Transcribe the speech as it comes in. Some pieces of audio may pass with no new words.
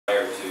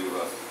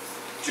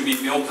to be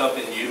built up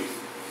in you.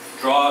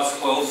 Draw us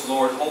close,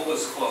 Lord, hold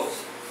us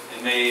close.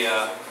 And may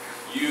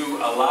you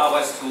allow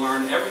us to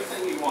learn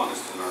everything you want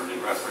us to learn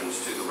in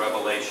reference to the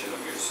revelation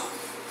of your Son.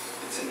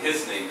 It's in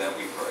His name that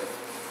we pray.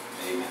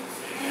 Amen.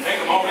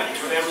 Take a moment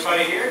with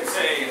everybody here and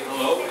say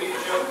hello to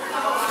each other.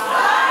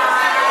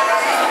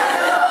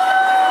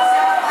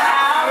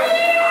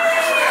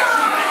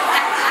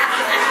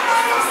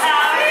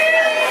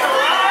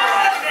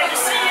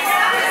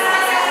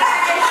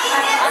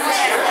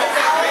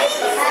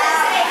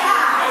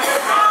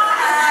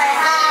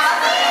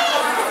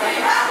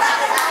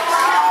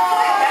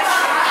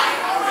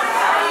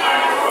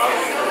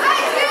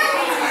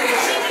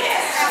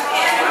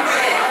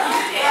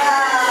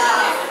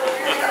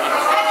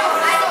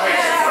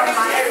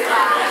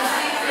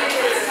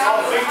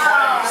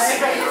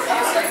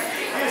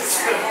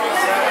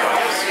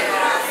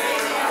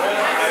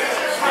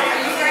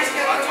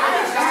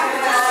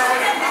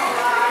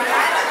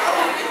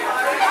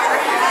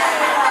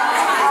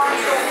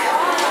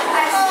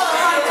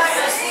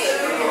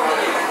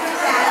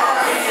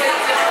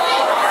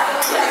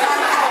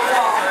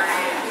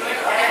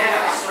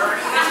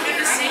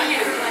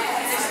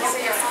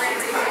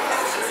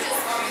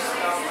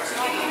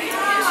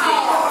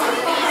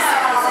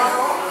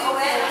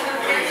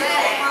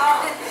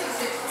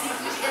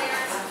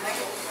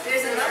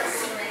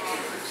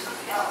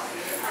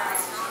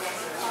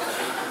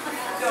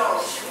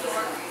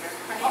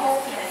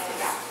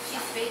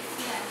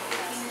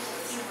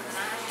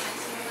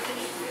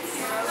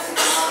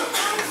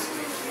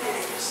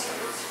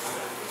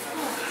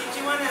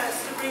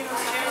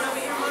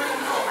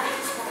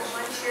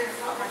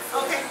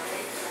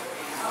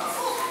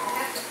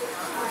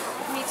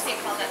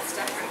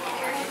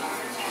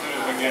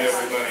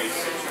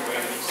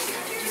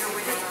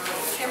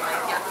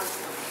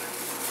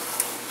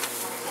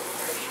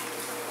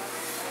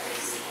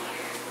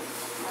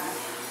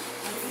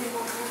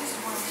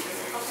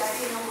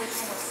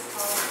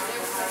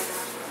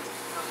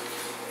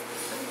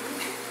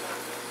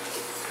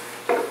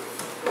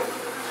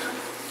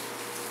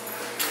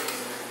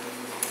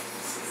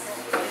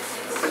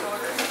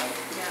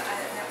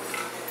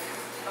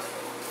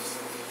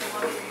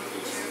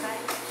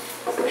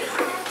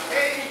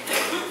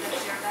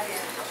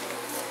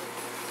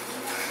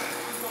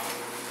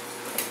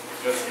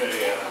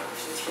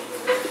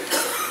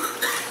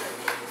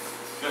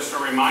 Just a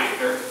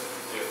reminder,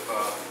 if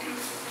you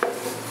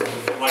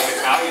like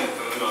Italian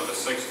food on the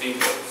 16th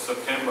of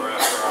September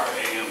after our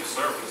AM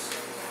service,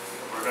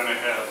 we're going to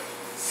have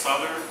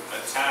Southern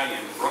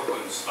Italian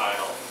Brooklyn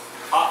style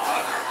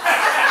potluck.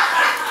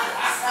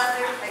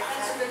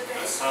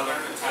 A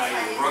Southern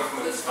Italian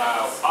Brooklyn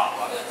style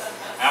potluck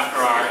after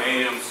our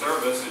AM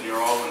service, and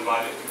you're all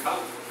invited to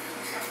come.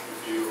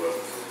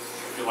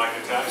 If you like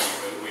Italian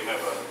food, we have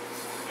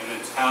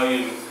an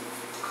Italian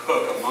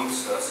cook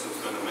amongst us who's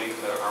going to make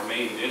our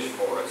main dish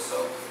for us,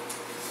 so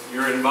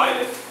you're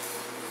invited.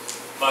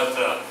 But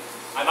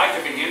I'd like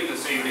to begin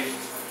this evening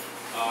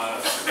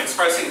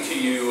expressing to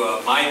you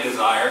my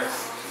desire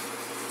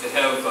to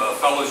have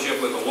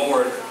fellowship with the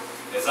Lord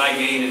as I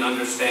gain an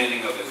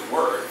understanding of His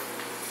Word,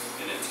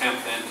 and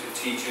attempt then to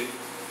teach it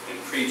and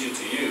preach it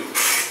to you,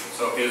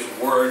 so His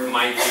Word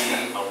might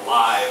be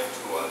alive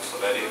to us, so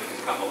that it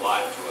can come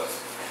alive to us.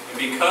 And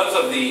because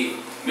of the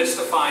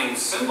mystifying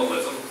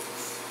symbolism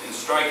and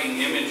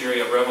striking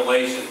imagery of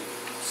Revelation,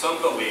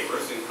 some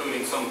believers,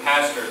 including some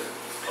pastors,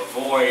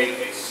 avoid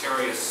a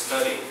serious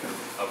study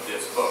of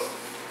this book.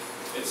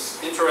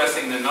 It's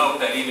interesting to note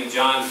that even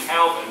John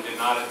Calvin did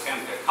not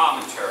attempt a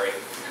commentary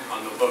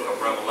on the book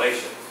of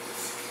Revelation.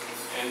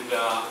 And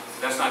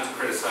that's not to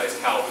criticize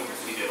Calvin,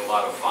 because he did a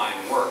lot of fine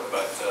work,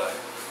 but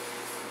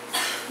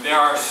there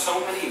are so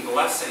many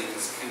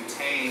blessings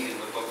contained in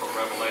the book of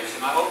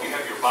Revelation. I hope you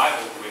have your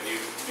Bible with you.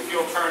 If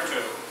you'll turn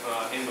to,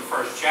 in the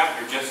first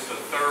chapter, just the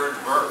 3rd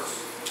verse.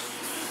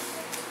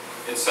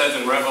 It says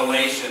in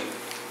Revelation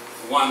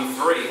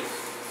 1:3,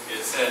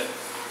 it said,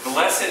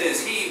 "Blessed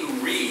is he who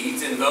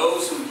reads, and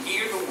those who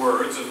hear the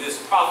words of this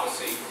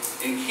prophecy,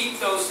 and keep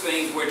those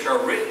things which are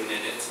written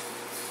in it,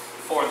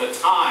 for the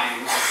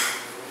time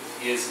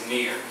is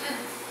near."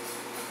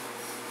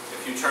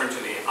 If you turn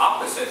to the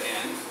opposite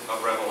end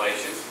of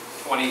Revelation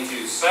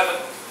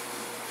 22:7,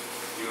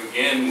 you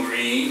again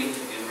read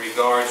in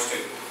regards to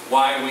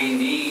why we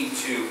need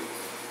to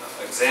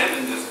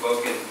examine this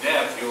book in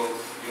depth.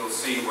 You'll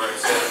see where it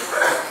says,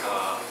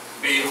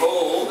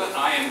 "Behold,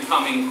 I am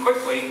coming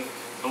quickly.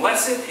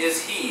 Blessed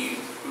is he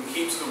who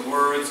keeps the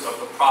words of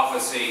the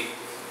prophecy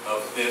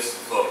of this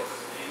book."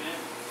 Amen.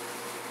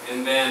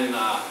 And then,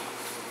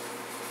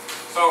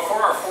 so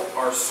for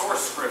our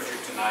source scripture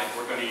tonight,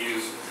 we're going to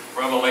use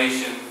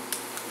Revelation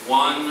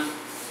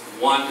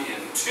 1:1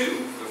 and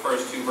 2, the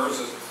first 2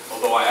 verses,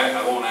 although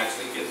I won't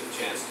actually get the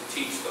chance to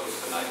teach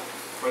those tonight.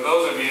 For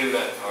those of you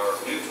that are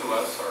new to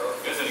us or are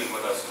visiting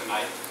with us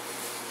tonight,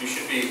 you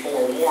should be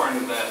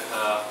forewarned that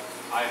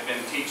I've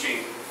been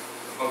teaching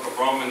the book of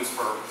Romans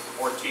for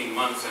 14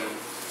 months, and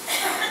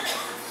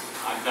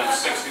I've done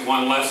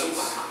 61 lessons,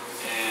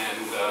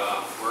 and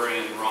we're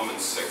in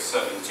Romans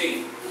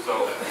 6:17.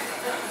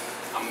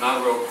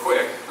 not real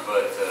quick,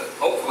 but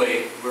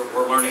hopefully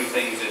we're learning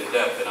things in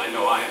depth, and I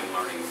know I am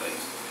learning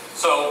things.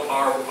 So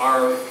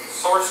our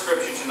source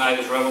scripture tonight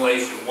is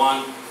Revelation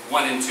 1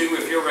 and 2.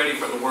 If you're ready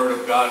for the Word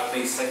of God,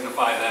 please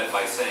signify that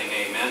by saying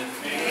amen.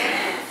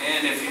 Amen.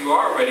 And if you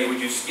are ready, would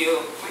you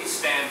please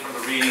stand for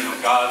the reading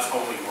of God's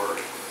holy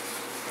Word.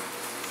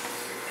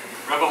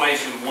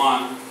 Revelation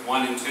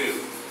 1 and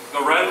 2.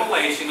 The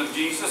revelation of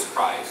Jesus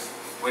Christ,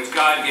 which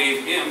God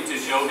gave him to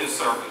show his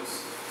servants,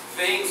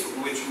 things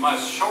which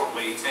must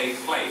shortly take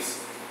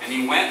place. And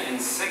he went and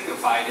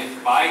signified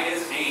it by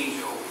his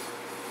angel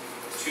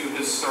to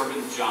his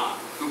servant John,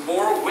 who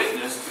bore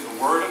witness to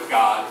the word of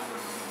God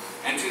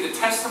and to the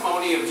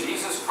testimony of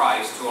Jesus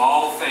Christ to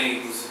all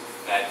things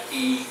that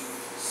he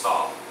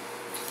saw.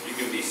 You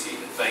can be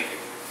seated. Thank you.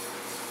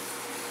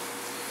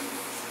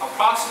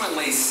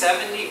 Approximately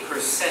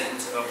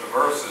 70% of the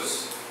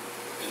verses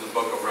in the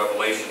book of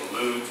Revelation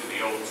allude to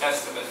the Old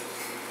Testament.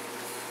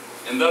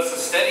 And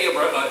thus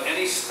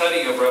any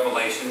study of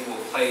Revelation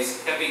will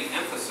place heavy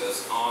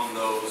emphasis on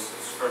those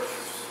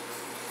scriptures.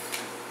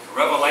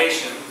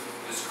 Revelation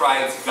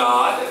describes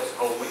God as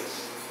holy.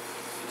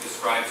 It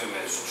describes him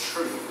as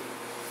true.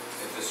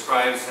 It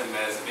describes him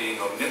as being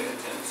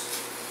omnipotent.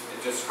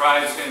 It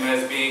describes him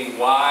as being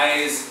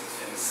wise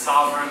and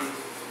sovereign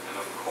and,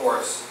 of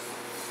course,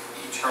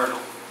 eternal.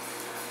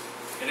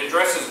 It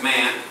addresses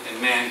man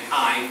and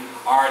mankind,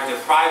 our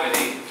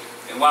depravity,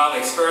 and while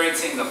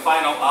experiencing the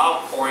final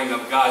outpouring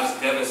of God's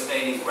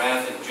devastating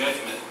wrath and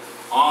judgment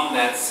on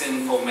that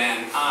sinful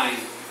mankind,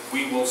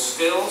 we will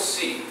still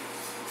see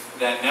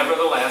that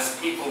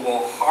nevertheless people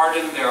will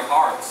harden their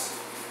hearts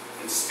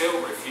and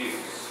still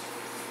refuse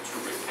to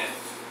repent.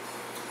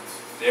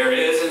 There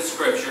is in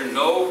Scripture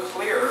no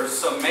clearer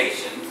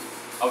summation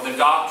of the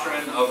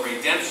doctrine of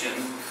redemption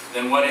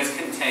than what is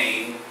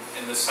contained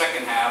in the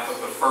second half of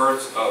the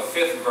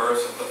fifth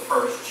verse of the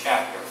first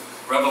chapter.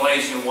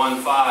 Revelation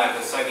 1:5,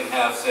 the second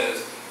half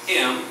says,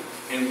 him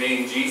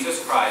being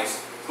Jesus Christ,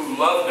 who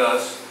loved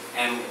us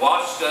and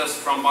washed us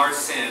from our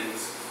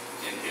sins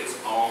in his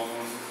own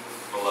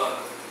blood.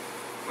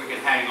 We can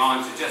hang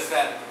on to just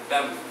that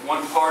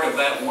one part of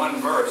that one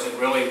verse. It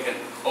really can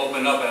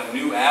open up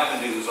new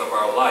avenues of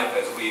our life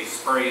as we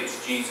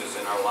experience Jesus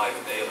in our life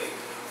daily.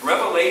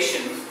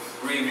 Revelation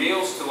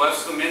reveals to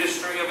us the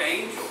ministry of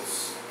angels.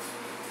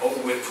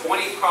 With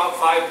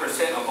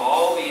 25% of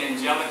all the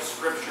angelic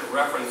scripture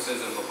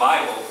references in the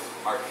Bible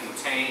are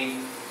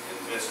contained in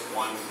this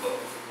one book.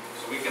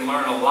 So we can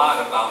learn a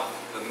lot about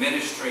the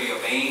ministry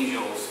of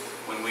angels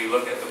when we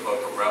look at the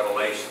book of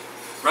Revelation.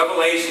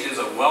 Revelation is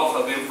a wealth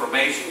of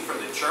information for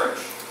the church.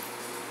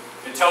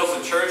 It tells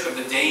the church of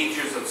the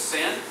dangers of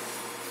sin.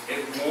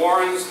 It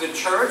warns the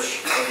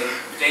church of the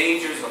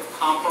dangers of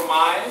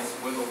compromise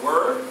with the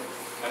Word.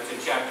 That's in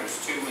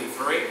chapters 2 and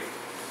 3.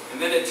 And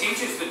then it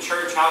teaches the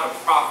church how to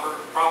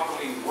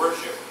properly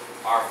worship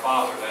our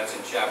Father. That's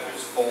in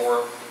chapters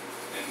 4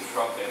 and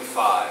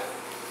 5.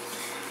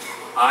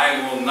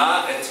 I will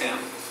not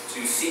attempt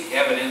to seek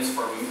evidence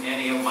for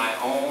any of my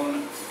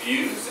own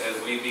views as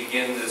we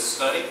begin this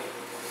study.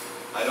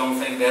 I don't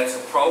think that's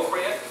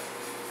appropriate.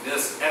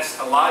 This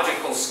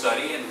estological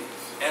study, and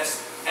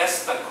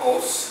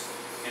estakos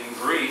in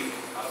Greek,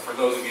 for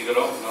those of you that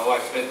don't know, I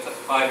spent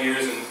 5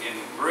 years in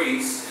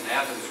Greece, in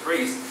Athens,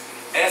 Greece.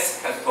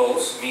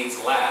 Eskatos means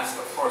last.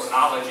 Of course,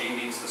 ology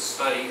means the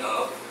study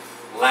of.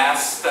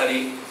 Last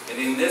study. And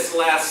in this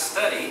last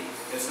study,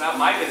 it's not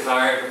my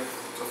desire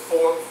to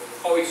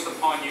foist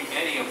upon you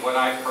any of what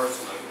I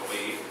personally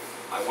believe.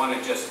 I want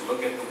to just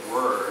look at the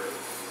Word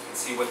and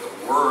see what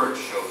the Word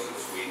shows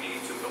us we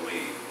need to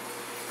believe.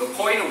 The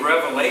point of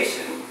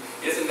Revelation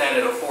isn't that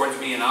it affords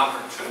me an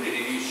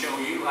opportunity to show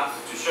you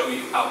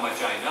how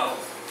much I know,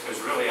 because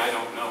really I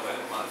don't know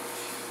that much.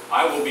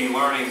 I will be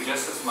learning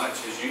just as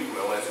much as you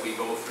will as we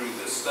go through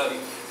this study.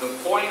 The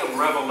point of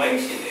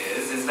Revelation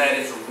is that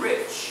it's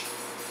rich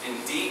in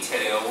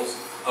details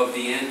of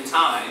the end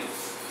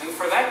times. And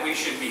for that we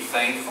should be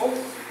thankful.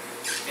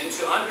 And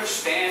to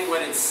understand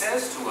what it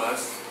says to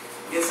us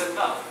is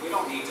enough. We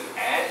don't need to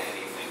add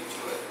anything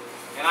to it.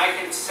 And I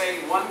can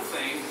say one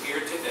thing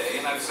here today,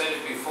 and I've said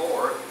it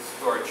before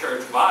to our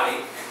church body.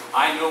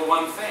 I know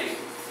one thing,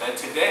 that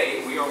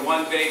today we are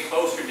one day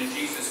closer to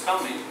Jesus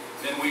coming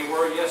than we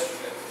were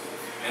yesterday.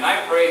 And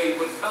I pray he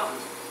would come.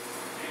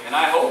 And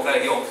I hope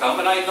that he'll come.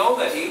 And I know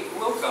that he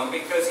will come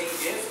because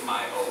he is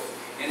my hope.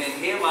 And in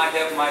him I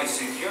have my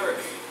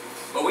security.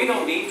 But we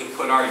don't need to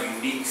put our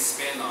unique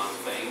spin on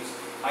things.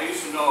 I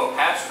used to know a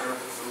pastor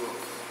who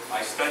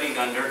I studied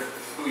under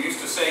who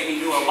used to say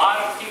he knew a lot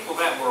of people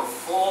that were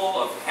full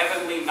of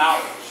heavenly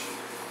knowledge,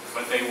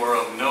 but they were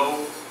of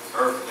no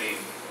earthly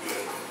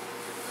good.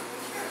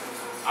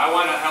 I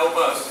want to help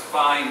us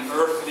find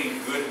earthly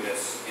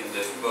goodness in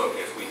this book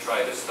as we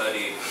try to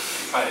study and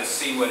try to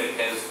see what it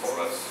has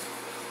for us.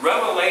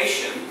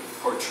 Revelation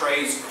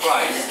portrays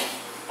Christ's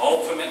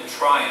ultimate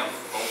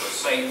triumph over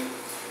Satan.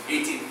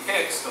 It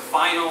depicts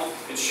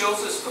it shows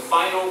us the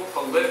final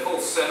political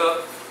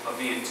setup of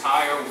the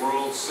entire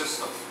world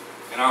system.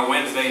 In our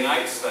Wednesday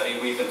night study,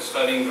 we've been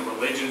studying the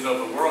religions of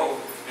the world,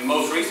 And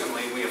most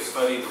recently, we have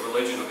studied the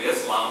religion of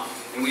Islam,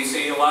 and we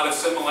see a lot of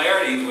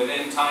similarities with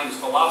end times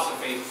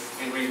philosophy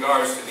in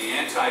regards to the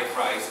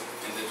Antichrist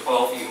and the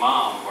 12th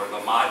Imam, or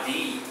the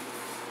Mahdi.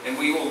 And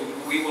we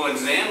will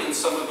examine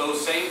some of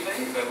those same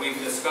things that we've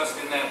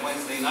discussed in that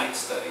Wednesday night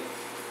study.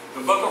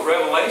 The book of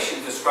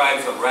Revelation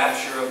describes the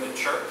rapture of the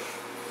church.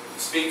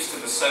 It speaks to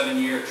the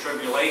 7-year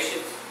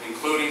tribulation,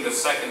 including the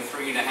second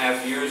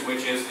 3.5 years,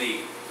 which is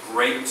the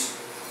Great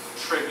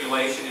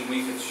Tribulation, and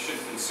we should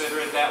consider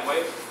it that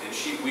way, and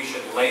we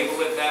should label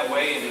it that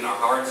way, and in our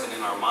hearts and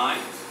in our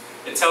minds.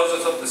 It tells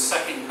us of the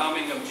second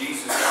coming of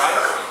Jesus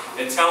Christ.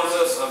 It tells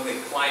us of the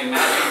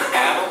climatic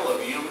battle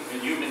of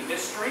human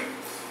history,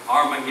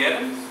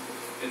 Armageddon.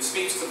 It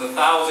speaks to the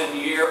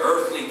 1,000-year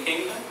earthly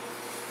kingdom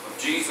of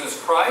Jesus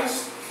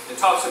Christ. It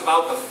talks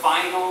about the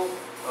final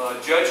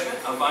judgment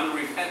of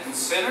unrepentant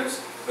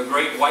sinners, the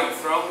great white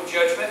throne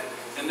judgment.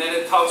 And then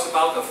it talks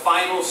about the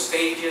final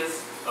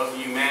stages of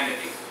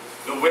humanity.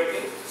 The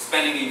wicked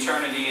spending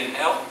eternity in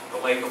hell, the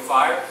lake of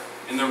fire,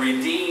 and the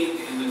redeemed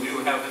in the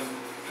new heaven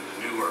and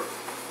the new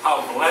earth.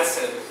 How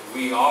blessed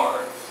we are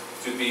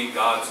to be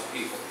God's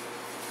people.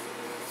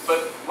 But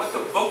what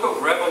the book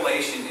of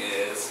Revelation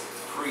is,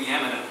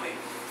 preeminently,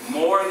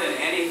 more than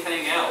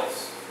anything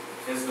else,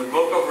 is the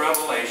book of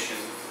Revelation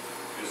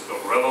is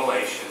the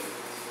revelation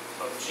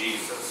of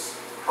Jesus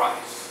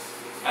Christ.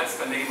 That's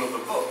the name of the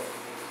book.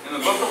 And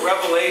the book of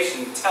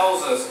Revelation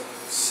tells us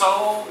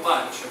so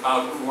much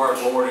about who our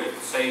Lord and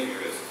Savior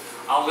is.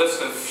 I'll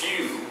list a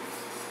few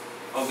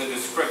of the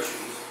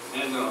descriptions.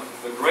 And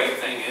the great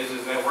thing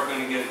is that we're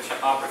going to get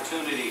an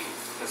opportunity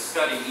to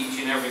study each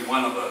and every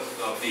one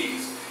of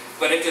these.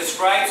 But it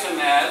describes him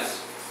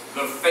as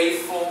the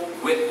faithful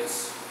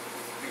witness.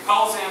 It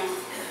calls him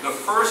the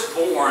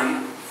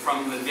firstborn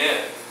from the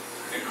dead.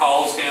 It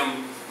calls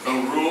him the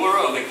ruler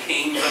of the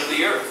kings of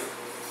the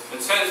earth.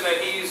 It says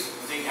that he's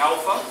the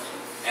Alpha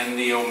and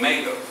the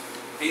Omega.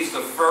 He's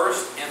the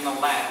first and the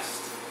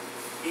last.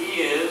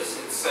 He is,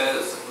 it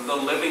says, the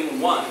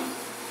living one.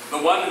 The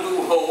one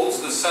who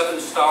holds the 7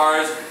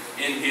 stars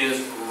in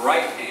his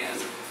right hand.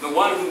 The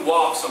one who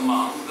walks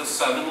among the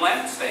 7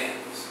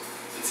 lampstands.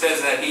 It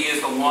says that he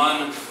is the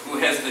one who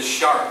has the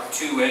sharp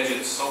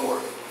 2-edged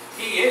sword.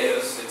 He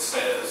is, it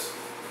says,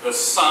 the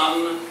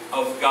Son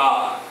of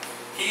God.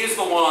 He is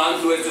the one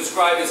who is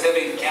described as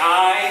having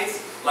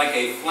eyes like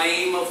a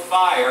flame of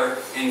fire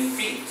and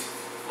feet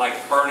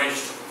like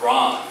burnished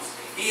bronze.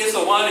 He is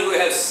the one who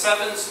has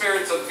 7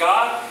 spirits of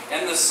God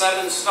and the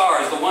 7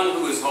 stars, the one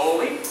who is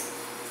holy,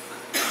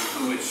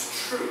 who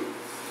is true.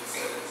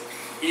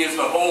 He is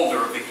the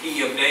holder of the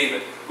key of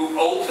David, who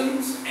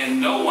opens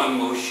and no one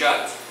will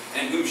shut,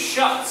 and who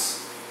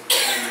shuts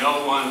and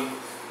no one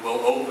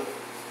will open.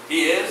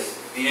 He is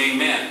the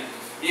Amen.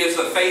 He is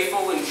the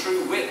faithful and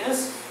true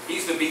witness.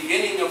 He's the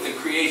beginning of the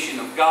creation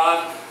of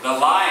God, the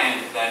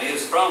Lion that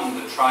is from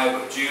the tribe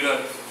of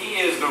Judah. He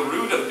is the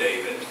root of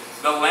David,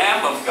 the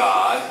Lamb of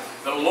God,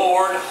 the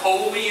Lord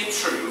holy and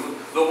true,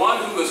 the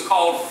one who is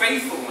called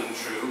faithful and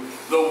true,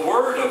 the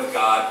Word of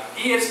God.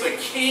 He is the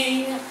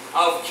King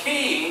of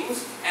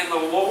kings and the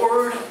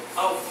Lord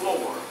of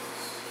lords.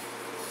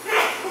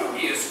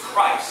 He is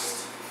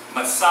Christ,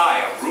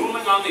 Messiah,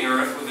 ruling on the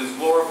earth with his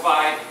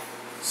glorified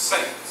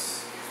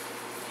saints.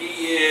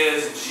 He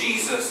is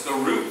Jesus, the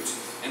root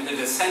and the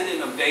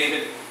descendant of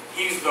David.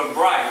 He's the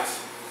bright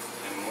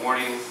and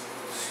morning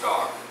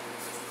star.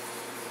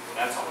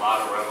 That's a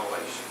lot of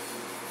revelation.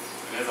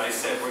 And as I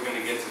said, we're going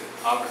to get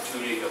the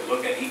opportunity to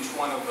look at each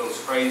one of those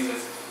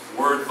phrases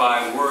word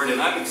by word. And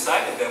I'm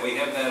excited that we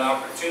have that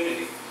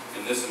opportunity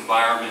in this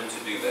environment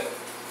to do that.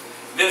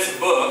 This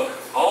book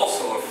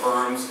also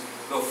affirms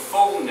the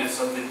fullness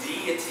of the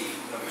deity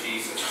of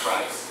Jesus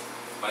Christ.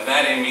 By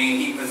that I mean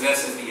he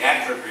possesses the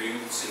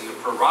attributes and the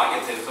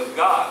prerogatives of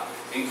God,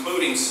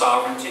 including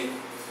sovereignty,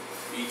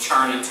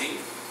 eternity.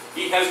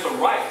 He has the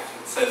right,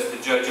 it says,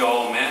 to judge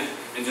all men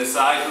and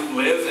decide who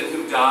lives and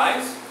who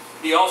dies.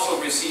 He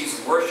also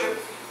receives worship.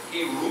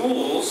 He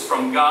rules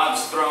from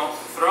God's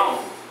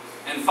throne.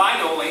 And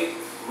finally,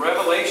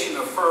 Revelation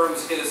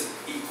affirms his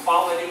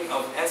equality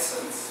of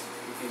essence,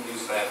 we can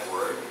use that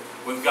word,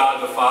 with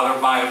God the Father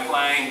by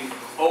applying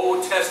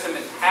Old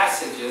Testament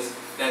passages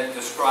that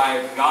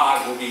describe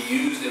God will be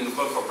used in the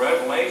book of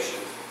Revelation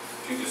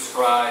to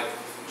describe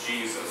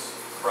Jesus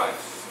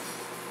Christ.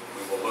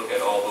 We will look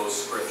at all those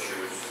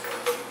scriptures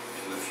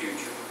in the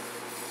future.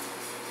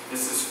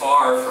 This is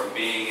far from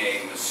being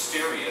a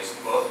mysterious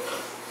book.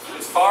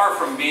 It's far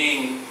from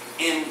being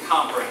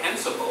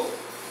incomprehensible.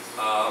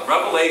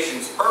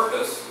 Revelation's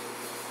purpose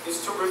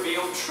is to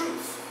reveal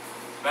truth.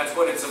 That's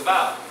what it's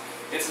about.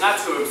 It's not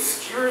to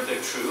obscure the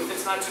truth.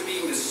 It's not to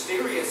be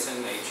mysterious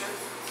in nature.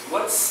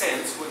 What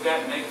sense would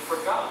that make for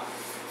God?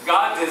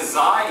 God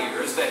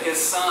desires that his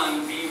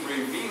Son be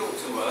revealed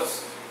to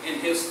us in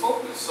his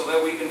fullness so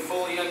that we can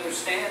fully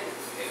understand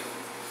him.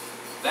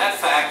 That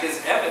fact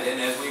is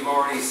evident, as we've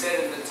already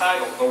said in the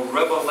title, the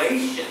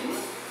revelation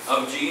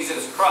of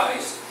Jesus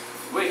Christ,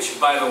 which,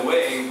 by the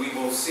way, we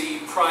will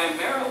see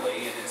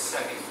primarily in his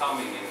second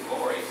coming in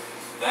glory.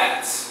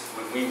 That's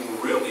when we will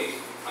really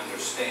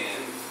understand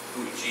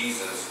who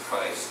Jesus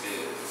Christ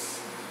is.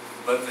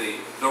 But the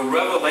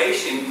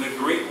revelation, the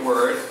Greek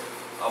word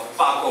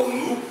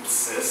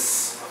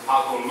apocalypsis,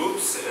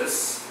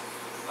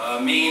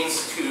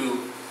 means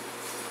to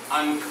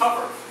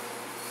uncover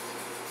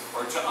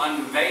or to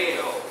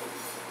unveil.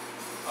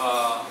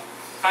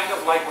 Kind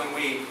of like when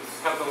we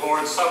have the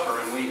Lord's Supper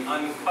and we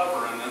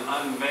uncover and then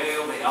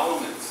unveil the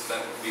elements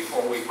that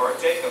before we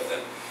partake of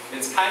them.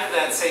 It's kind of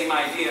that same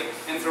idea.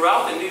 And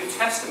throughout the New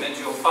Testament,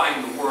 you'll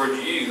find the word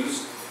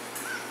used.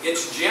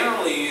 It's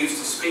generally used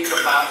to speak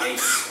about a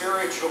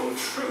spiritual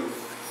truth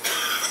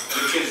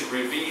which is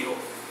revealed.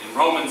 In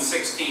Romans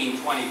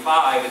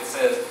 16:25, it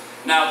says,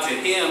 "Now to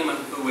him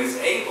who is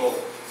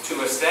able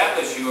to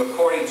establish you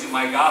according to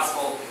my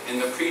gospel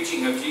in the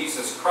preaching of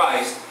Jesus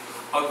Christ,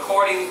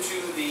 according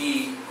to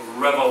the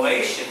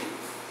revelation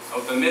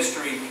of the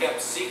mystery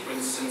kept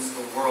secret since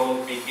the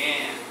world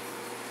began."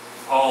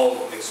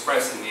 Paul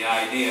expressing the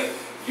idea,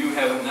 you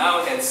have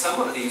now had some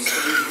of these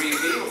things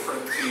revealed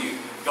to you.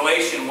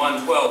 Galatians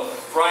 1:12,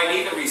 "For I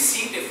neither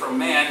received it from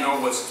man nor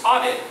was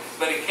taught it,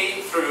 but it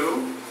came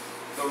through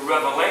the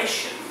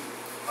revelation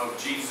of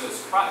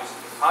Jesus Christ."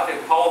 How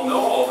did Paul know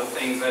all the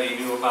things that he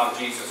knew about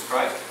Jesus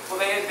Christ? Well,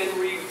 they had been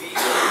revealed to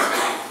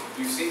him.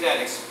 You see that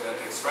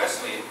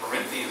expressly in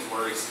Corinthians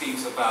where he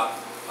speaks about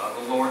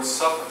the Lord's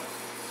Supper.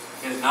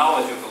 His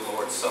knowledge of the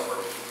Lord's Supper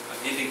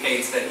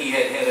indicates that he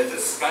had had a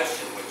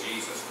discussion with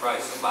Jesus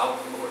Christ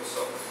about the Lord's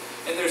Supper.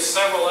 And there's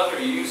several other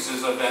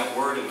uses of that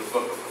word in the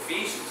book of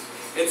Ephesians.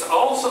 It's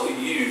also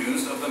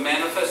used of the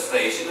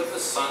manifestation of the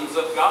sons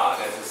of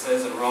God, as it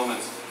says in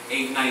Romans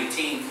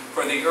 8:19,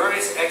 "For the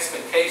earnest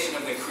expectation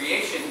of the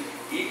creation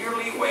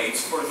eagerly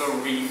waits for the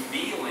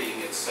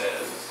revealing," it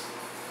says,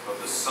 "of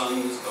the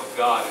sons of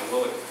God." And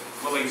we'll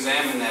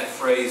examine that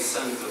phrase,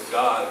 sons of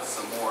God,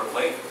 some more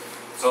later.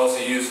 It's also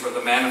used for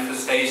the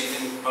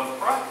manifestation of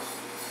Christ.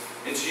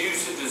 It's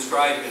used to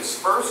describe his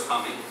first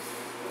coming.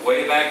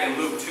 Way back in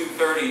Luke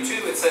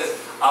 2:32, it says,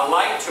 "A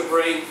light to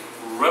bring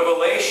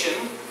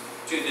revelation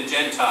to the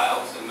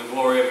Gentiles and the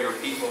glory of your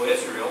people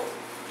Israel."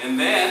 And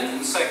then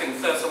in 2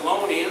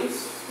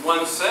 Thessalonians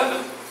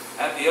 1:7,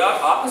 at the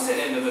opposite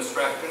end of the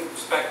spectrum,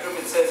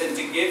 it says, "And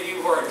to give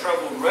you who are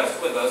troubled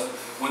rest with us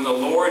when the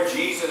Lord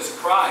Jesus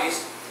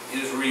Christ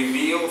is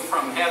revealed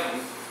from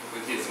heaven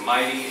with his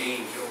mighty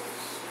angels."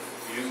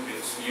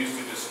 It's used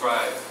to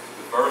describe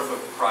the birth of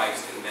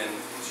Christ, and then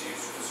it's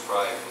used to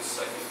describe his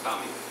second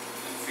coming.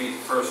 In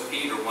 1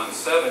 Peter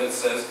 1:7, it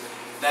says,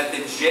 "That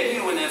the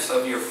genuineness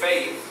of your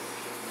faith,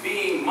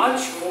 being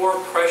much more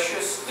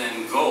precious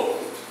than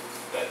gold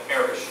that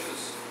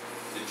perishes,"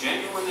 the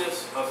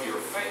genuineness of your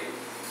faith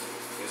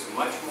is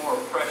much more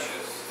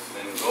precious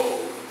than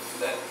gold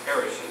that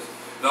perishes,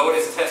 "though it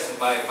is tested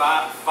by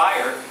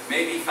fire,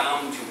 may be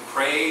found to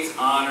praise,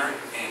 honor,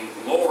 and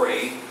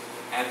glory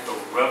at the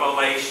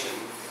revelation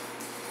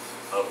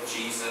of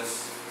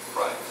Jesus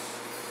Christ."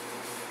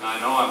 Now, I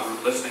know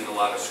I'm listing a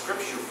lot of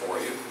scripture for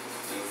you,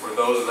 and for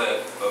those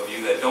of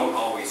you that don't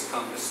always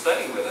come to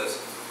study with us,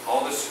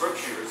 all the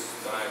scriptures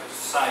that I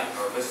cite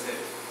are listed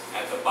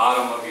at the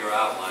bottom of your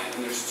outline.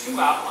 And there's two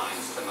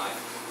outlines tonight.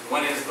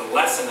 One is the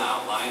lesson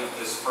outline of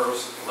this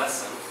first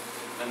lesson,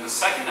 and the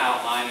second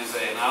outline is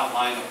an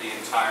outline of the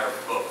entire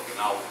book, and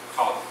I'll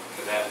talk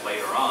to that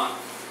later on.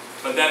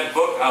 But that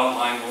book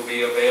outline will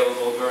be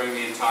available during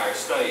the entire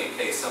study in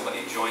case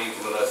somebody joins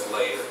with us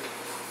later.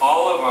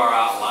 All of our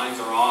outlines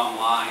are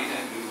online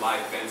at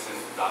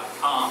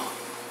newlifebenson.com,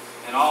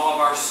 and all of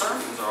our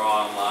sermons are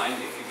online.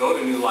 If you go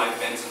to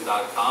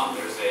newlifebenson.com,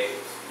 there's a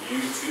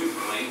YouTube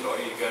link. All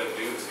you got to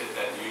do is hit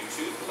that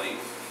YouTube link,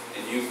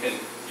 and you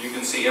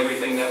can see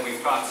everything that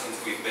we've taught since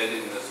we've been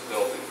in this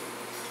building.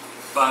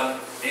 But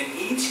in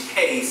each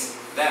case,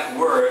 that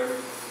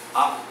word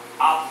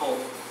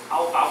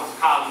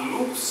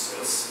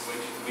apocalypsis,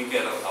 which we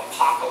get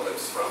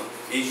apocalypse from,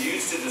 is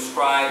used to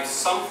describe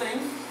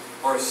something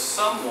or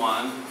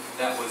someone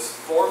that was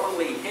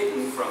formerly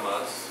hidden from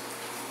us,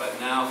 but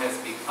now has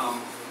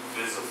become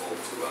visible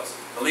to us,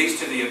 at least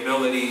to the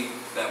ability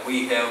that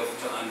we have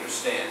to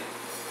understand.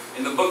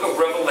 In the book of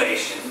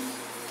Revelation,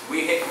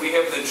 we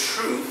have the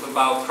truth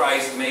about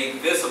Christ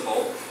made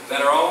visible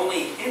that are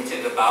only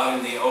hinted about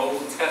in the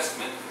Old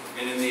Testament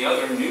and in the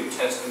other New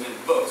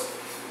Testament books.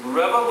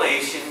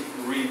 Revelation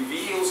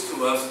reveals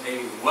to us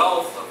a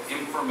wealth of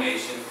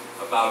information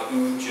about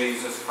who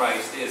Jesus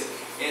Christ is.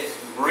 It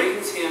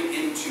brings him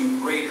into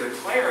greater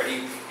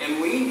clarity, and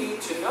we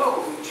need to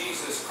know who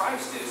Jesus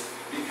Christ is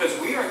because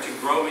we are to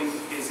grow in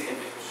his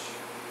image.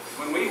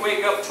 When we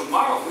wake up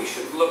tomorrow, we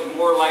should look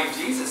more like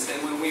Jesus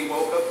than when we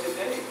woke up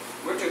today.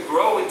 We're to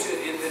grow into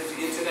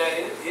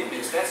that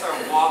image. That's our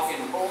walk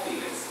in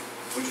holiness,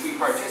 which we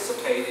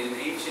participate in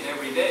each and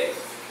every day.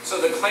 So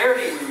the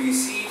clarity we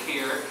receive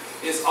here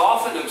is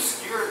often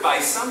obscured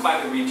by some by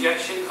the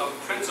rejection of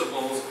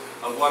principles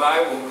of what I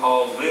will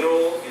call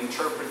literal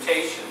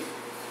interpretation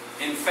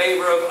in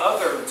favor of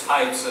other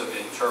types of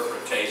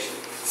interpretation.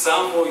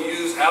 Some will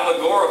use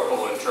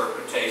allegorical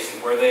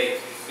interpretation, where they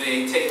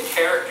take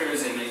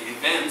characters and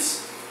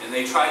events and and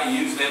they try to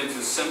use them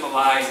to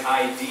symbolize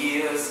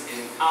ideas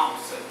and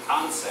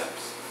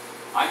concepts.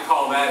 I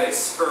call that a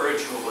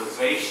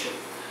spiritualization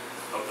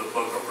of the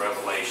book of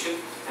Revelation,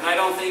 and I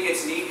don't think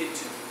it's needed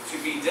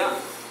to be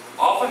done.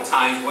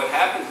 Oftentimes what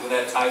happens with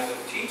that type of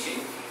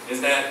teaching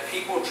is that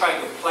people try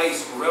to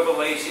place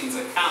Revelation's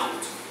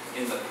account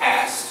in the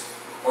past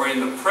or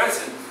in the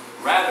present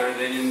rather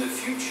than in the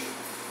future.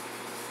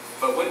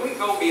 But when we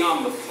go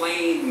beyond the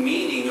plain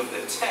meaning of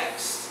the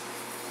text,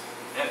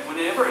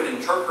 whenever an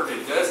interpreter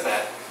does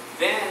that,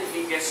 then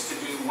he gets to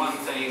do one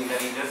thing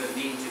that he doesn't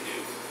need to do.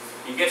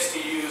 He gets to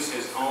use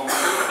his own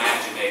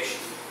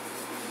imagination.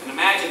 And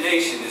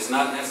imagination is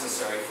not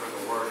necessary for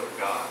the Word of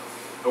God.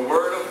 The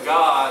Word of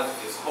God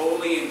is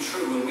holy and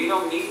true, and we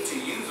don't need to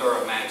use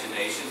our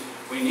imagination.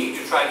 We need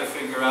to try to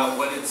figure out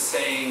what it's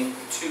saying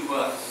to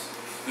us.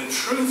 The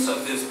truths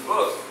of this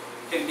book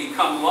can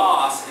become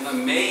lost in a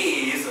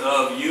maze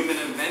of human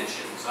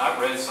inventions. I've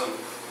read some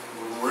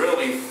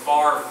really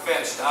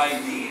far-fetched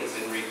ideas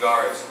in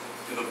regards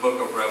to the book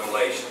of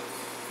Revelation.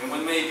 And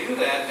when they do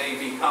that, they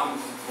become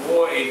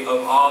void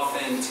of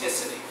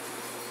authenticity.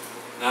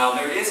 Now,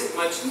 there isn't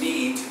much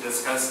need to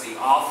discuss the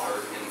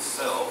author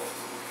himself.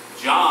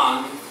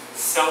 John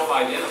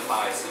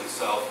self-identifies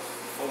himself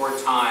 4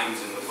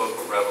 times in the book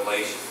of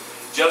Revelation.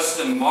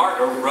 Justin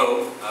Martyr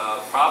wrote,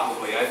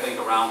 probably I think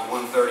around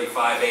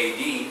 135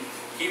 AD,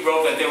 he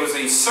wrote that there was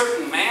a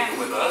certain man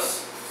with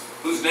us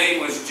whose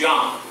name was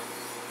John,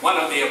 one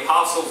of the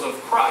apostles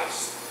of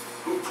Christ,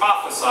 who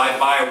prophesied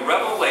by a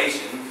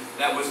revelation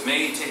that was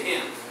made to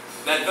him,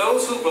 that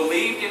those who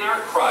believed in our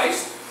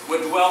Christ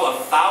would dwell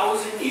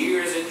 1,000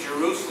 years in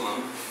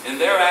Jerusalem, and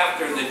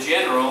thereafter the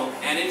general,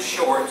 and in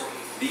short,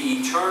 the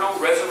eternal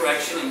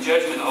resurrection and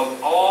judgment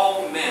of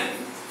all men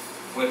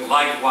would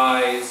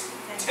likewise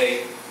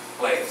take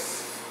place.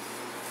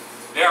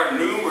 There are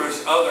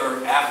numerous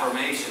other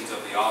affirmations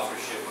of the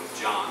authorship of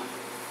John,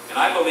 and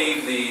I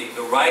believe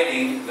the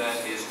writing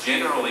that is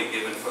generally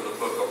given for the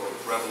book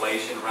of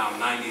Revelation around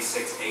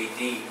 96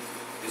 AD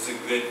is a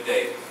good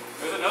date.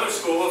 There's another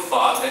school of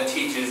thought that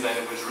teaches that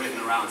it was written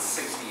around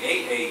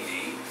 68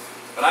 AD,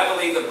 but I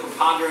believe the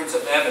preponderance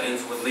of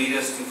evidence would lead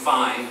us to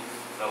find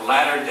the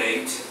latter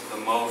date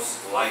the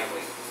most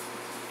likely.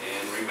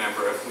 And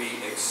remember, if we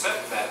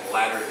accept that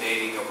latter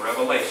dating of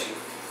Revelation,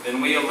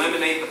 then we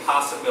eliminate the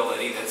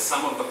possibility that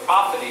some of the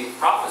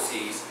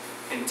prophecies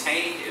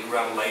contained in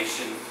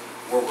Revelation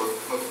were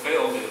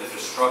fulfilled in the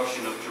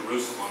destruction of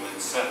Jerusalem in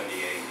 70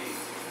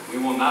 AD. We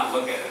will not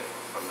look at it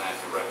from that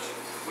direction.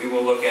 We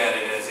will look at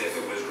it as if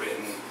it was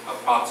written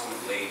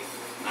approximately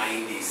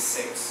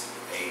 96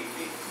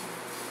 AD.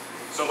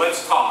 So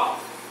let's talk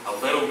a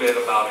little bit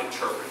about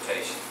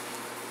interpretation.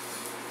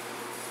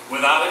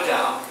 Without a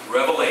doubt,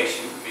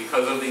 Revelation,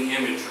 because of the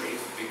imagery,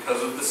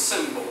 because of the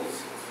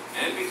symbols,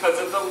 and because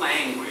of the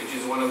language,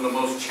 is one of the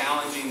most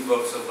challenging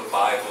books of the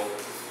Bible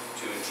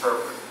to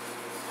interpret.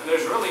 And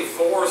there's really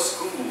 4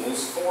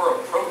 schools, 4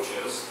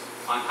 approaches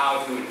on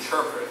how to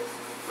interpret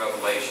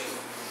Revelation.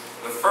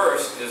 The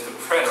first is the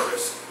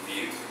preterist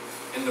view.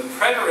 And the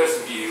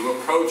preterist view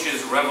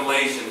approaches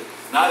Revelation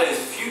not as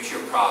future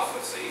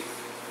prophecy,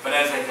 but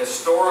as a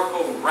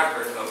historical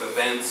record of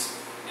events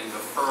in the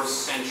 1st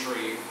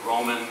century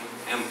Roman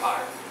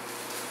Empire.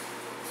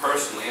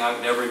 Personally,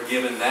 I've never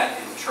given that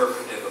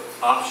interpretive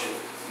option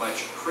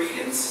much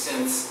credence,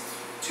 since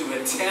to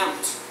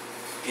attempt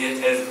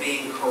it as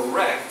being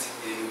correct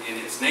in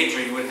its nature,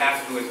 you would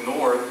have to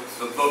ignore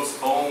the book's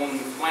own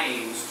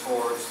claims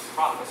towards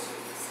prophecy.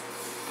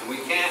 And we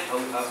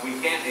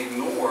can't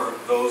ignore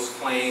those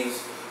claims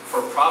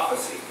for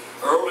prophecy.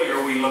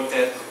 Earlier we looked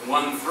at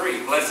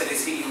 1:3. Blessed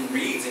is he who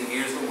reads and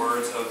hears the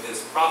words of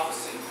this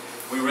prophecy.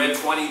 We read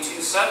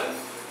 22:7.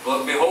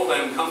 Behold, I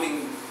am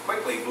coming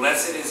quickly.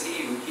 Blessed is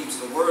he who keeps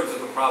the words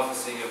of the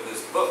prophecy of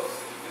this book.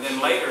 And then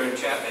later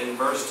in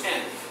verse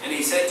 10, and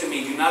he said to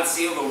me, do not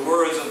seal the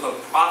words of the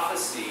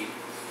prophecy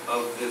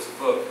of this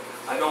book.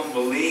 I don't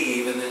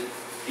believe, and then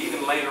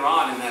even later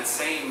on in that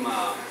same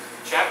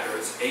chapter,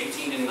 it's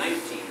 18 and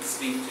 19,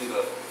 speak to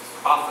the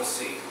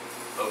prophecy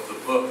of the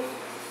book.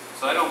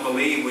 So I don't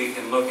believe we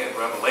can look at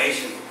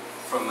Revelation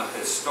from a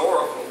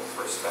historical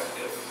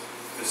perspective.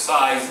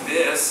 Besides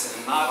this,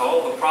 and not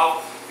all the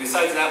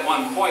besides that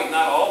one point,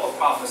 not all the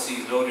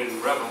prophecies noted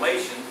in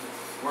Revelation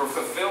were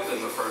fulfilled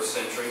in the 1st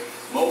century.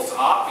 Most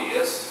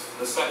obvious,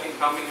 the second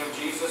coming of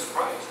Jesus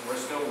Christ. We're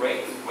still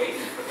waiting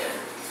for that.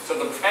 So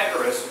the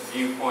preterist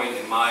viewpoint,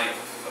 in my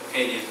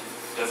opinion,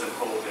 doesn't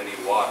hold any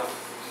water.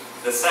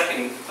 The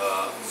second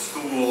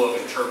school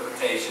of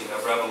interpretation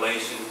of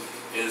Revelation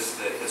is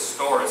the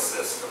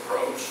historicist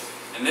approach.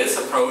 And this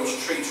approach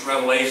treats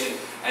Revelation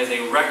as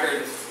a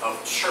record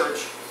of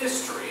church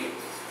history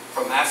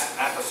from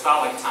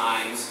apostolic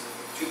times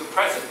to the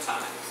present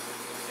time.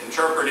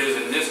 Interpreters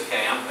in this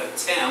camp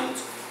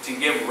attempt to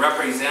give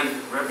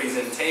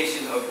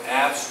representation of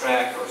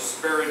abstract or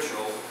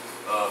spiritual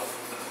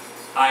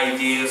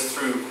ideas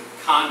through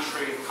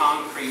concrete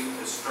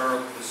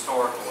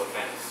historical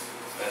events.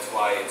 That's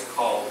why it's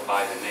called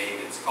by the name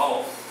it's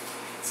called.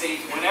 See,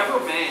 whenever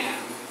man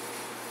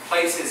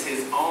places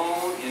his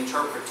own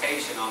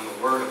interpretation on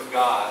the Word of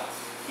God,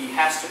 he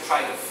has to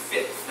try to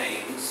fit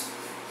things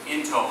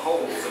into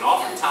holes. And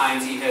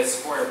oftentimes he has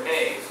square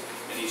pegs,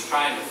 and he's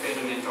trying to fit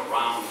them into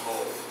round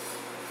holes.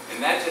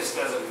 And that just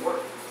doesn't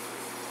work.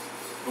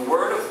 The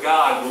Word of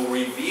God will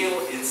reveal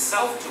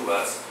itself to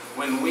us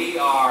when we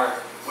are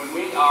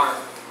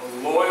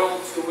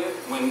loyal to it,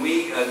 when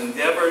we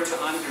endeavor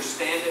to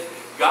understand it.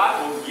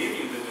 God will give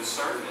you the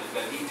discernment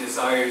that he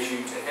desires you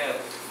to have.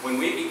 When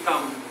we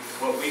become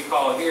what we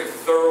call here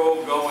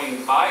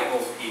thoroughgoing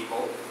Bible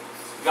people,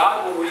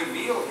 God will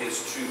reveal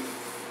his truth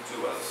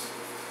to us.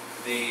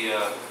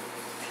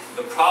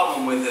 The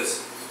problem with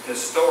this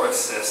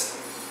historicist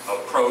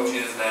approach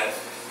is that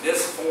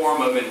this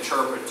form of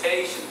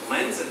interpretation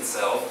lends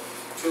itself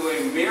to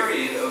a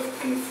myriad of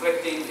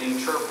conflicting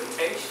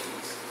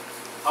interpretations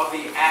of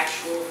the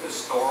actual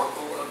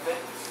historical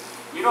events.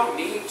 You don't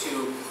need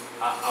to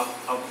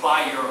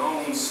apply your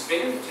own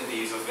spin to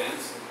these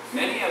events.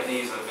 Many of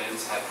these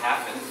events have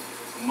happened.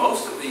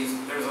 Most of these,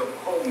 there's a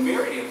whole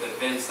myriad of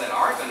events that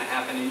are going to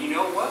happen, and you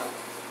know what?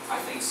 I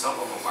think some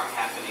of them are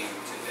happening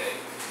today.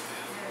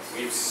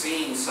 We've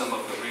seen some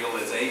of the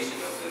realization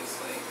of this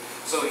thing.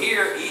 So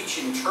here, each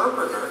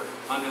interpreter,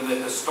 under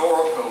the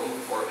historical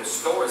or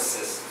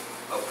historicist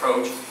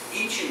approach,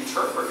 each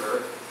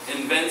interpreter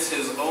invents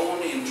his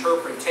own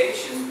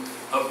interpretation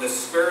of the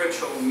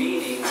spiritual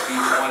meaning of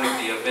each one of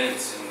the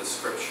events in the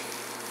Scripture.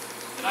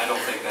 And I don't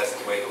think that's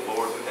the way the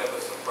Lord would have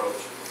us approach.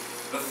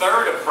 The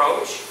third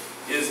approach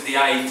is the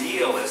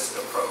idealist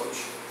approach,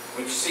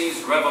 which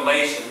sees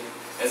Revelation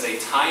as a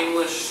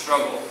timeless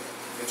struggle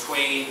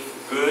between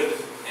good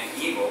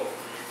and evil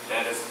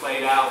that is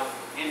played out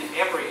in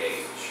every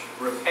age,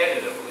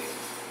 repetitively.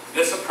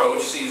 This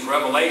approach sees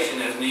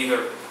Revelation as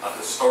neither a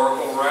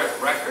historical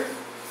record.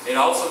 It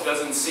also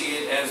doesn't see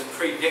it as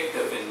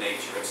predictive in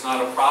nature. It's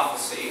not a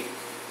prophecy.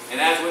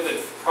 And as with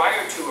the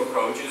prior two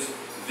approaches,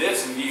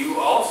 this view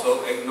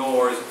also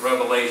ignores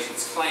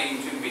Revelation's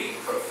claim to be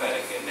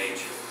prophetic in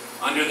nature.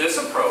 Under this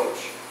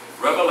approach,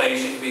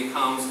 Revelation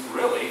becomes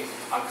really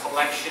a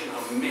collection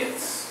of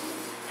myths.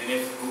 And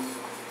if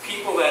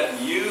people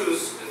that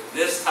use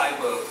this type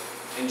of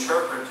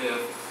interpretive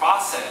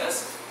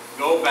process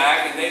go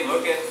back and they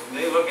look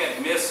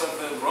at myths of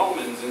the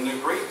Romans and the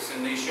Greeks,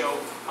 and they show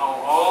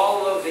how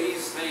all of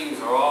these things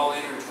are all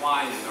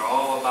intertwined and they're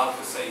all about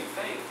the same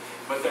thing.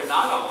 But they're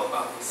not all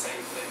about the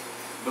same thing.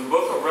 The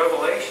book of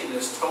Revelation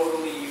is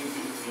totally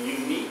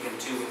unique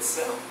unto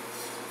itself.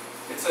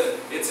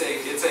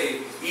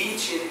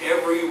 Each and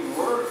every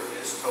word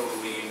is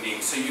totally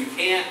unique. So you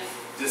can't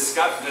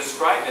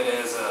describe it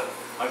as a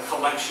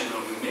collection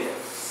of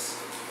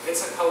myths.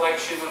 It's a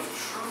collection of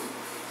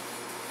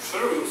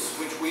truths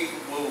which we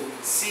will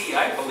see,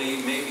 I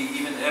believe, maybe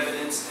even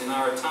evidenced in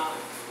our time.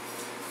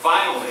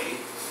 Finally,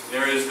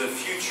 there is the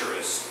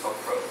futurist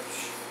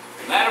approach.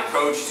 And that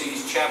approach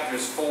sees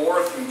chapters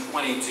 4 through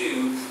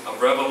 22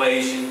 of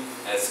Revelation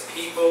as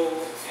people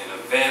and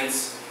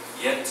events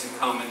yet to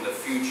come in the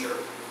future,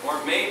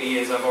 or maybe,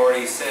 as I've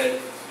already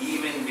said,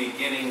 even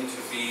beginning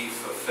to be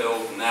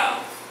fulfilled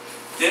now.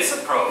 This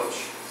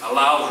approach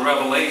allows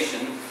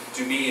Revelation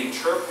to be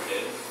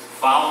interpreted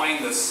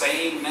following the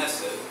same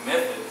method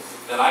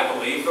that I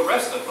believe the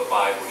rest of the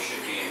Bible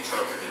should be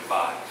interpreted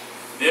by.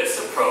 This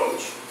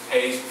approach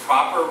pays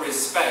proper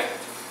respect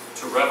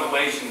to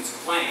Revelation's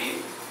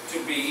claim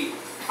to be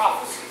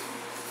prophecy.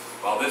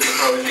 While this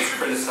approach is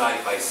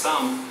criticized by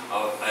some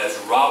as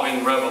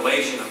robbing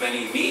Revelation of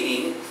any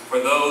meaning for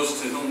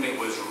those to whom it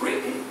was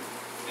written,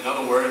 in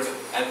other words,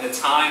 at the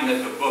time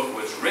that the book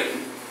was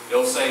written,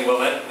 they'll say, well,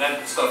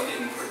 that stuff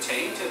didn't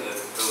pertain to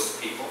those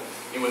people.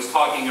 It was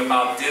talking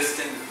about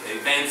distant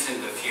events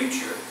in the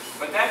future.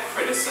 But that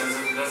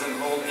criticism doesn't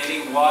hold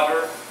any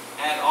water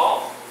at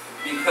all.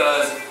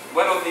 Because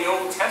what of the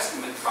Old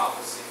Testament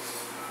prophecies?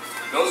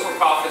 Those were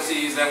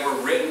prophecies that were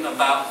written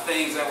about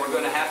things that were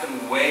going to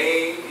happen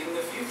way in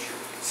the future,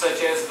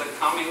 such as the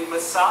coming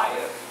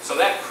Messiah. So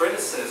that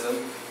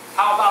criticism,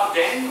 how about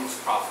Daniel's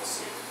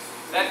prophecy?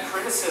 That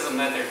criticism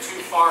that they're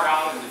too far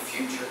out in the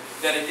future,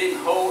 that it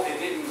didn't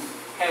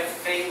have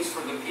things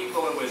for the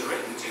people it was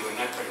written to, and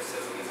that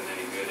criticism isn't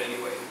any good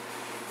anyway.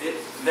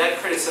 That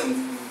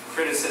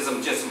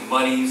criticism just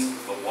muddies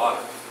the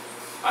water.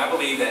 I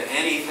believe that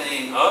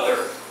anything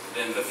other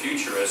than the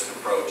futurist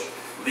approach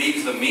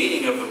leaves the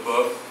meaning of the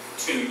book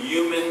to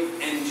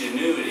human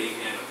ingenuity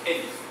and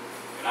opinion.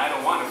 And I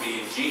don't want to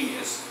be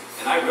ingenious,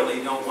 and I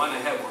really don't want to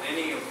have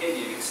any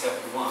opinion except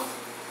one,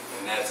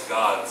 and that's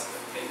God's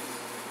opinion.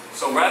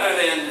 So rather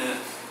than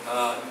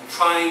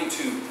trying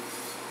to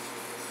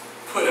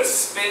put a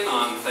spin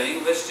on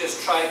things, let's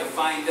just try to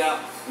find out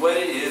what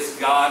it is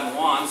God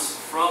wants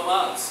from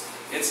us.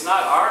 It's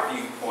not our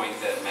viewpoint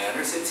that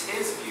matters, it's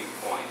His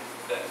viewpoint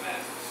that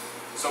matters.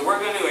 So we're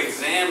going to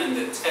examine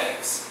the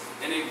text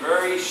in a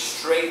very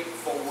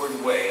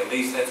straightforward way. At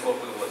least that's what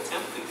we will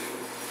attempt to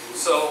do.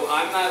 So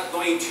I'm not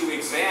going to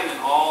examine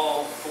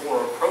all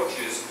four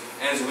approaches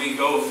as we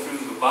go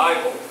through the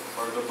Bible.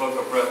 or the book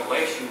of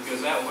Revelation,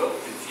 because that will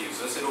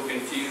confuse us. It'll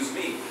confuse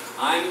me.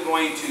 I'm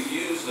going to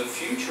use the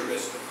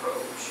futurist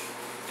approach.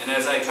 And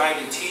as I try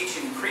to teach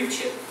and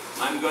preach it,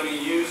 I'm going to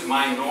use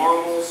my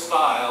normal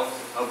style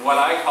of what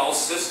I call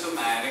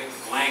systematic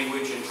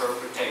language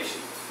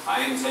interpretation.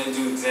 I intend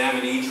to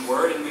examine each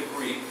word in the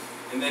Greek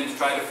and then to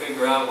try to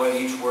figure out what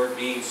each word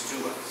means to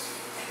us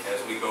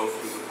as we go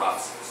through the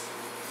process.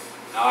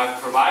 Now,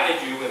 I've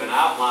provided you with an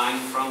outline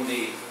for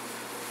the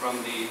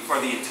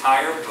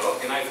entire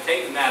book, and I've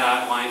taken that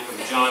outline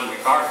from John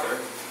MacArthur,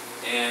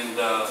 and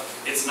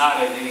it's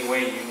not in any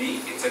way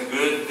unique. It's a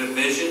good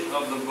division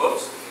of the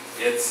books.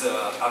 It's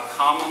a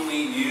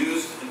commonly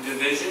used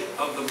division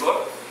of the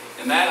book,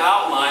 and that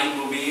outline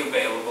will be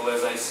available,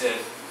 as I said,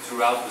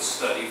 throughout the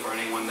study for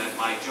anyone that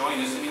might join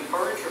us, and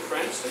encourage your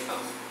friends to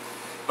come.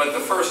 But the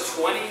first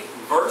 20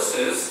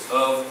 verses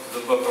of the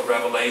book of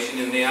Revelation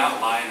in the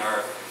outline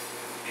are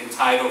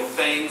entitled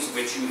Things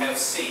Which You Have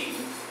Seen,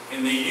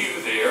 and the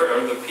you there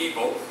are the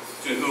people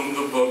to whom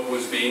the book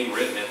was being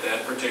written at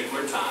that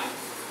particular time.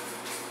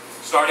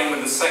 Starting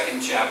with the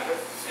second chapter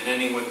and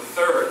ending with the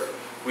third,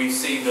 we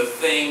see the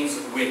things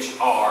which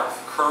are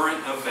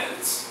current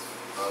events.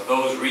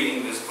 Those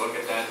reading this book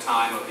at that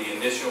time of the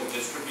initial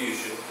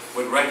distribution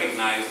would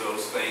recognize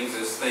those things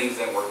as things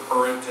that were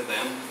current to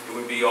them. It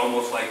would be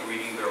almost like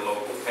reading their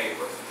local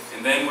paper.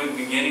 And then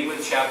beginning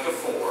with chapter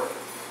 4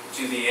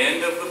 to the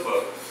end of the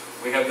book,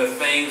 we have the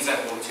things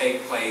that will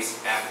take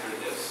place after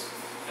this.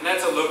 And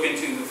that's a look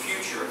into the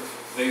future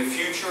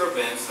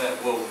events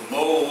that will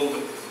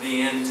mold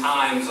the end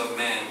times of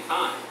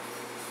mankind.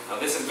 Now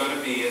this is going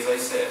to be, as I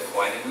said,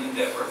 quite an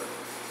endeavor,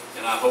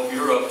 and I hope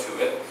you're up to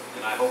it,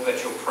 and I hope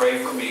that you'll pray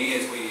for me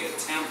as we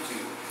attempt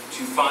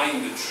to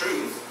find the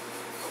truth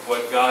of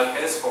what God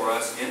has for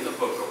us in the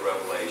book of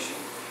Revelation.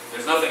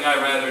 There's nothing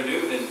I'd rather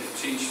do than to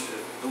teach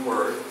the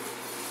Word,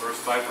 verse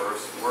by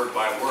verse, word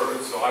by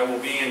word, so I will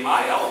be in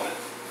my element.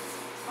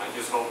 I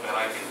just hope that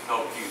I can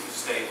help you to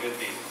stay with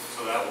me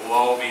so that we'll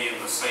all be in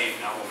the same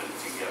element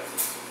together.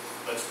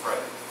 Let's pray.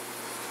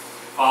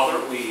 Father,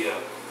 we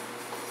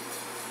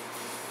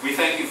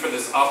thank you for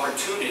this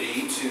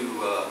opportunity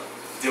to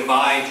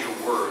divide your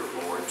word,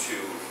 Lord, to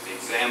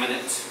examine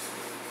it,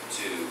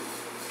 to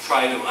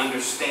try to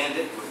understand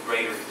it with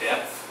greater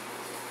depth,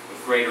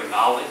 with greater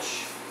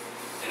knowledge.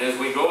 And as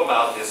we go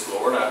about this,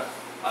 Lord,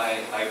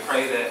 I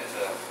pray that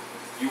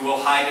you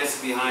will hide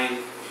us behind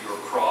your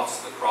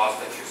cross, the cross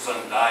that your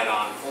Son died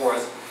on for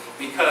us,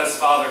 because,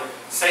 Father,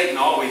 Satan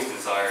always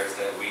desires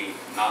that we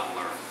not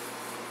learn.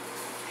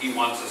 He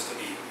wants us to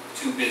be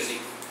too busy,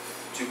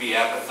 to be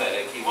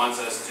apathetic. He wants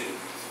us to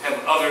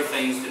have other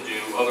things to do,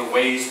 other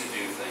ways to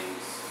do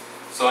things.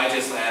 So I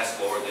just ask,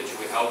 Lord, that you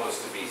would help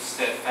us to be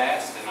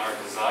steadfast in our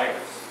desires.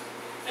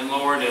 And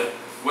Lord,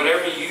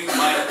 whatever you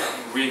might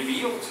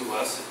reveal to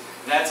us,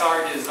 that's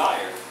our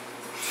desire,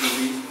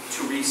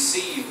 to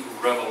receive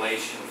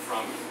revelation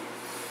from you.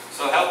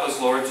 So help us,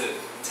 Lord,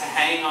 to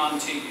hang on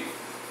to you,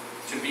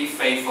 to be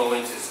faithful,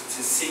 and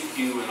to seek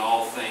you in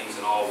all things,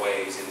 in all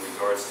ways, in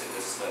regards to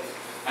this study.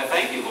 I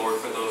thank you, Lord,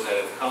 for those that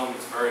have come.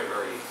 It's very,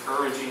 very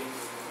encouraging.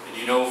 And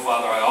you know,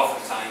 Father, I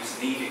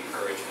oftentimes need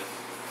encouragement.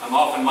 I'm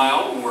often my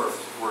own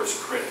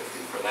worst critic,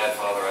 and for that,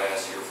 Father, I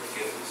ask your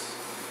forgiveness.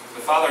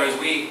 But Father, as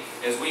we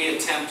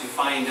attempt to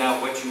find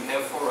out what you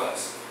have for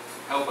us,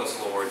 help us,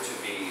 Lord, to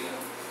be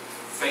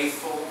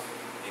faithful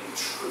in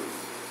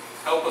truth.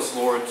 Help us,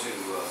 Lord,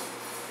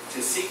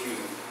 to seek you.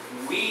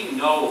 We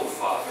know,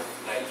 Father,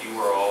 that you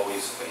are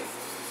always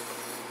faithful.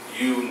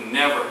 You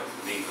never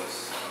leave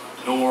us,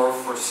 nor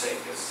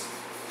forsake us.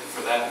 And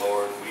for that,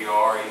 Lord, we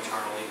are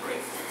eternally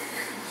grateful.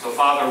 So,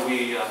 Father,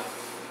 we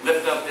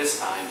lift up this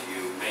time to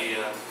you. May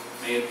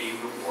it be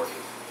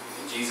rewarding.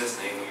 In Jesus'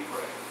 name we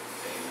pray.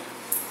 Amen.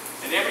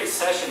 In every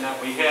session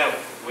that we have,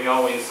 we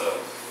always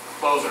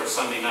close our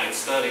Sunday night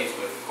studies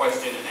with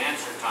question and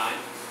answer time.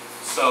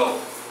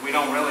 So I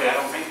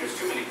don't think there's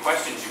too many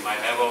questions you might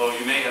have, although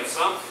you may have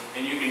some,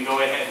 and you can go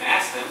ahead and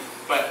ask them.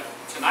 But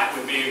tonight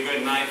would be a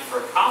good night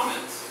for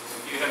comments.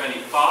 If you have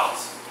any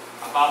thoughts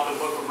about the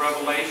book of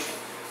Revelation.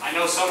 I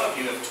know some of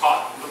you have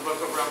taught the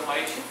book of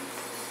Revelation.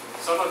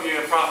 Some of you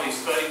have probably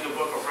studied the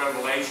book of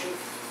Revelation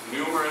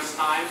numerous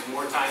times,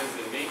 more times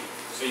than me.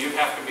 So you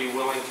have to be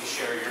willing to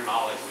share your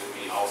knowledge with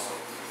me also.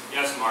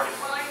 Yes, Marty?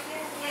 Well, I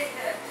didn't get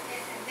the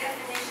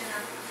definition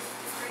of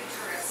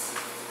preterist.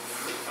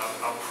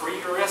 A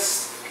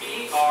preterist?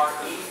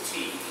 P-R-E-T.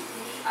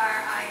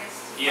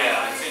 P-R-I-S-T.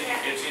 Yeah,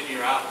 it's in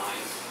your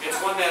outline.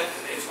 It's one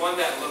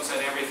that looks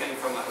at everything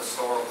from a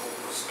historical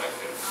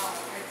perspective. Oh,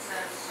 it's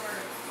a sort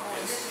of,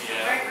 this is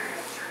yeah. a record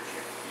of church.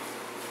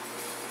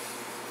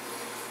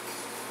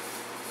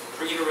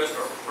 Preterist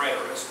or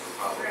preterist would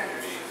probably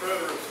be.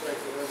 Preterists think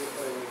that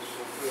everything is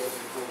fulfilled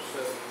before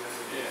 7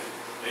 years. Yeah.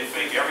 They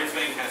think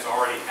everything has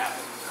already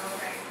happened.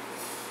 Okay.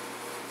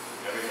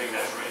 Everything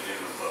that's written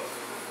in the book.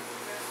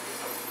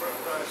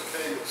 Christ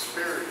came in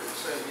spirit and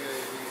said, yeah,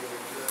 he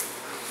will judge.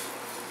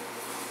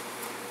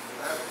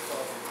 I haven't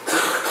thought of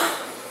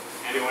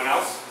that. Anyone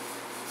else?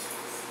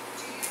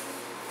 Do you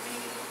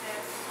believe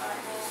that the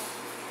Bible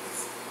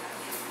is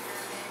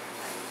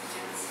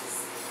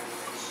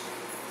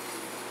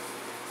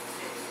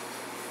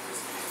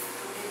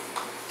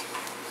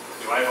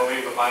I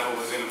believe the Bible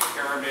was in a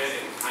pyramid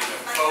and kind of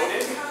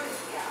coded? Yeah.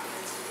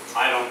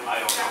 I don't know.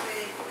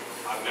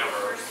 I've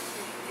never-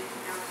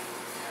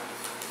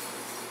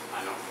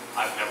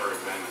 I've never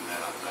examined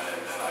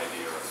that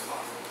idea or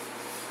thought.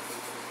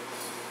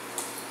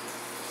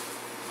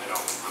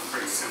 I'm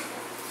pretty simple.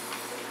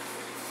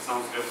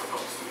 Sounds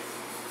difficult to me.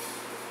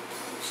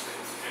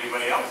 Understand.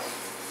 Anybody else?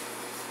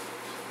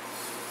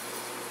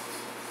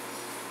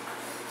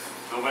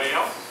 Nobody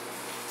else?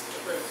 I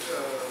think,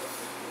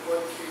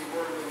 one key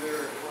word in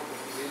there, in one of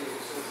the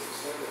meetings,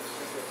 says it's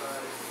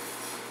signified,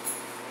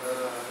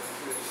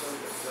 to some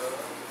of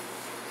God.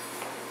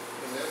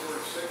 And that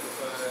word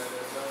signified,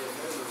 as I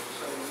remember, is the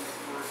same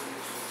word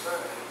used for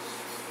signs,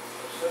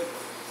 or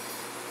symbols.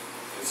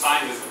 And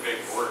sign is a big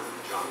word,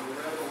 John. And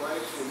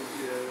revelation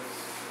is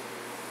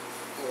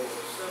for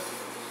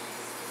symbols.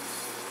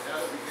 How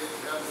do we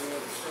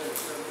understand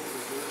symbols? We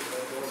do it by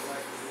going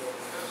back to the Old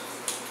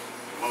Testament.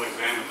 And we'll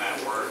examine that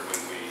word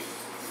when we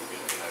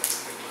get to that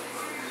particular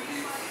word.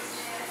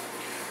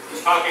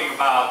 He's talking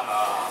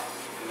about,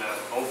 in the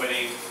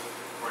opening,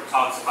 where it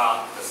talks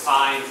about the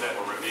signs that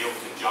were revealed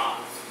to John.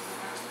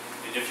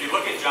 And if you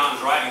look at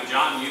John's writing,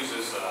 John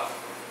uses,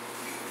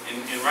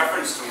 in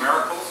reference to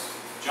miracles,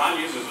 John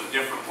uses a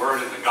different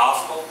word in the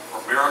gospel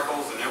for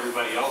miracles than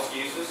everybody else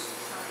uses.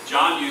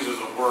 John uses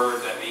a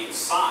word that means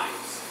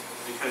signs,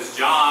 because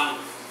John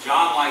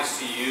likes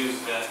to use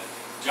that.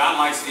 John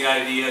likes the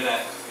idea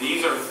that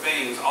these are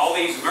things, all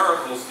these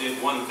miracles did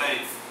one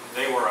thing.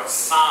 They were a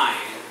sign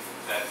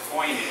that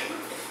pointed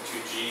to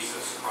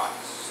Jesus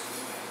Christ.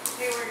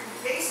 They were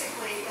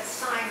basically a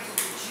sign to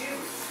the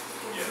Jews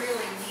who Yes.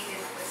 really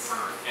needed the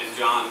sign. And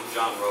John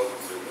wrote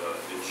with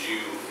the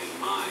Jew in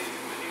mind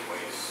in many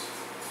ways.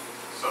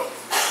 So,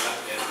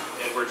 and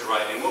Edward's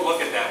right. And we'll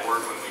look at that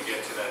word when we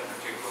get to that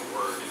particular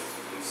word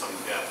in some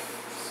depth.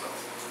 So,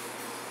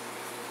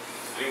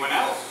 anyone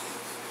else?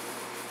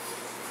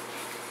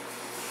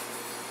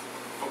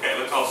 Okay,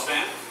 let's all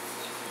stand.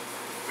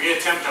 We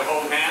attempt to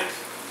hold hands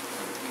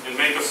and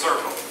make a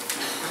circle.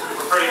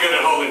 We're pretty good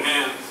at holding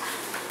hands,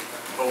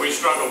 but we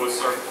struggle with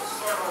circles.